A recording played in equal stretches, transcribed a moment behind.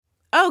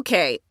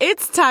Okay,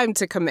 it's time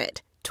to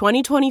commit.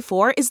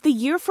 2024 is the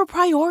year for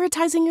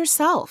prioritizing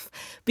yourself.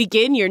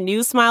 Begin your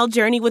new smile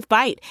journey with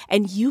Byte,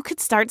 and you could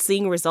start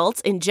seeing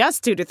results in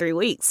just 2 to 3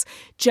 weeks.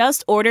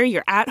 Just order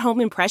your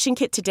at-home impression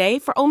kit today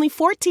for only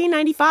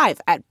 $14.95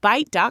 at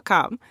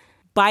Byte.com.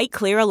 Byte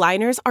Clear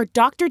aligners are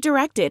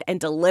doctor-directed and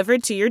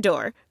delivered to your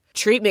door.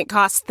 Treatment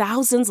costs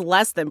thousands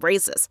less than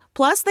braces.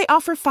 Plus, they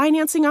offer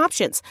financing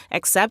options,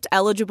 accept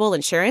eligible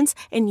insurance,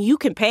 and you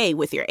can pay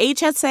with your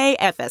HSA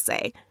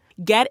FSA.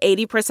 Get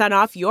 80%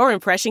 off your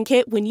impression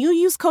kit when you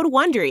use code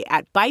WONDERY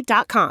at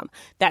Byte.com.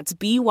 That's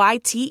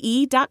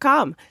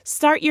BYTE.com.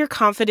 Start your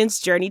confidence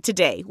journey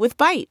today with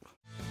Byte.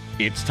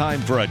 It's time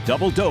for a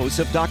double dose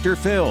of Dr.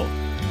 Phil.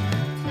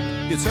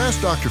 It's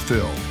Ask Dr.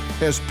 Phil.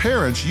 As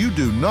parents, you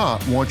do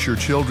not want your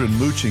children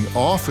mooching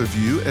off of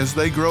you as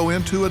they grow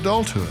into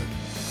adulthood.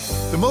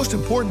 The most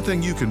important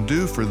thing you can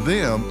do for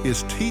them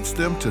is teach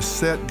them to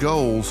set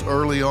goals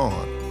early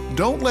on.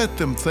 Don't let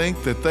them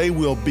think that they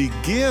will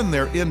begin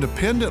their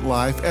independent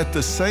life at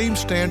the same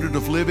standard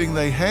of living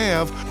they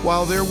have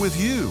while they're with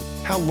you.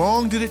 How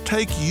long did it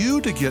take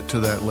you to get to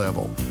that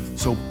level?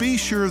 So be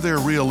sure they're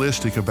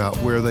realistic about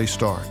where they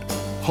start.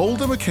 Hold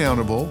them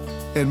accountable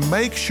and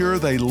make sure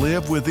they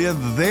live within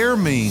their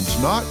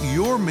means, not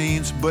your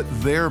means, but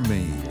their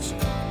means.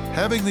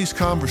 Having these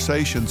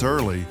conversations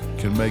early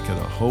can make it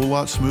a whole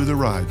lot smoother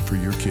ride for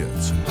your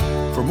kids.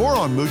 For more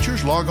on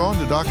moochers, log on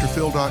to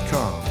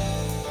drphil.com.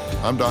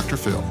 I'm Dr.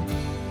 Phil.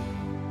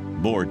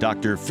 More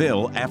Dr.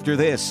 Phil after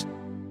this.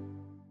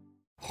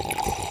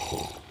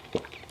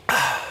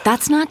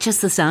 That's not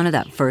just the sound of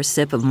that first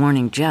sip of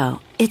Morning Joe.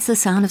 It's the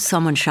sound of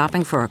someone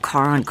shopping for a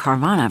car on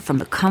Carvana from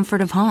the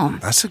comfort of home.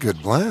 That's a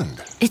good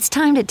blend. It's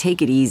time to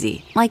take it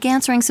easy, like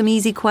answering some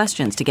easy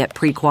questions to get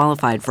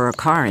pre-qualified for a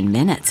car in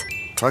minutes.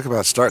 Talk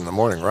about starting the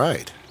morning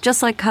right.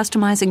 Just like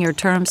customizing your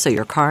terms so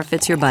your car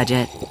fits your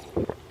budget.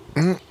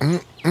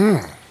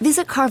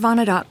 Visit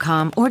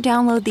Carvana.com or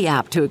download the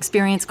app to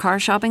experience car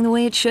shopping the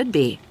way it should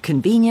be.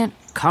 Convenient,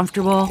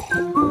 comfortable.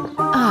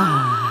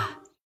 Ah.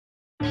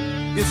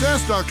 It's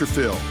Ask Dr.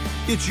 Phil.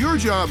 It's your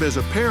job as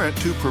a parent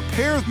to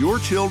prepare your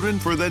children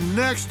for the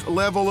next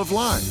level of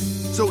life.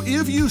 So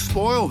if you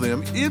spoil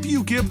them, if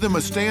you give them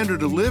a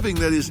standard of living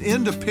that is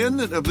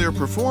independent of their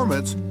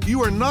performance,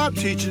 you are not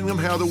teaching them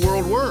how the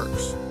world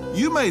works.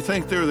 You may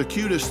think they're the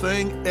cutest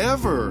thing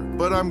ever,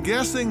 but I'm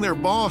guessing their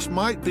boss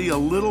might be a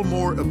little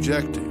more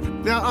objective.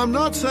 Now, I'm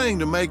not saying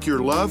to make your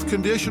love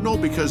conditional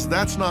because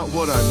that's not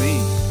what I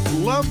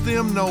mean. Love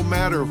them no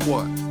matter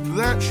what.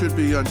 That should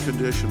be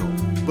unconditional.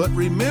 But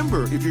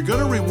remember, if you're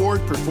going to reward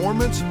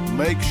performance,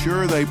 make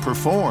sure they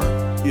perform.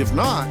 If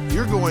not,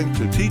 you're going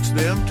to teach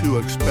them to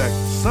expect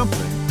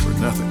something for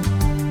nothing.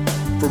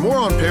 For more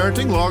on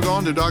parenting, log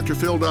on to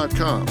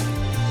drphil.com.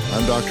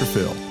 I'm Dr.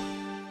 Phil.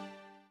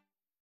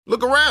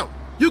 Look around.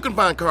 You can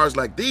find cars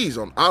like these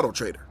on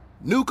AutoTrader.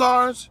 New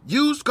cars,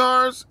 used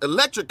cars,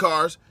 electric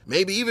cars,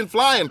 maybe even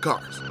flying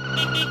cars.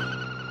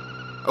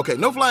 Okay,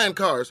 no flying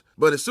cars,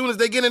 but as soon as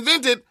they get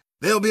invented,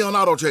 they'll be on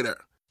AutoTrader.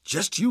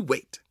 Just you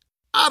wait.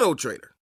 AutoTrader.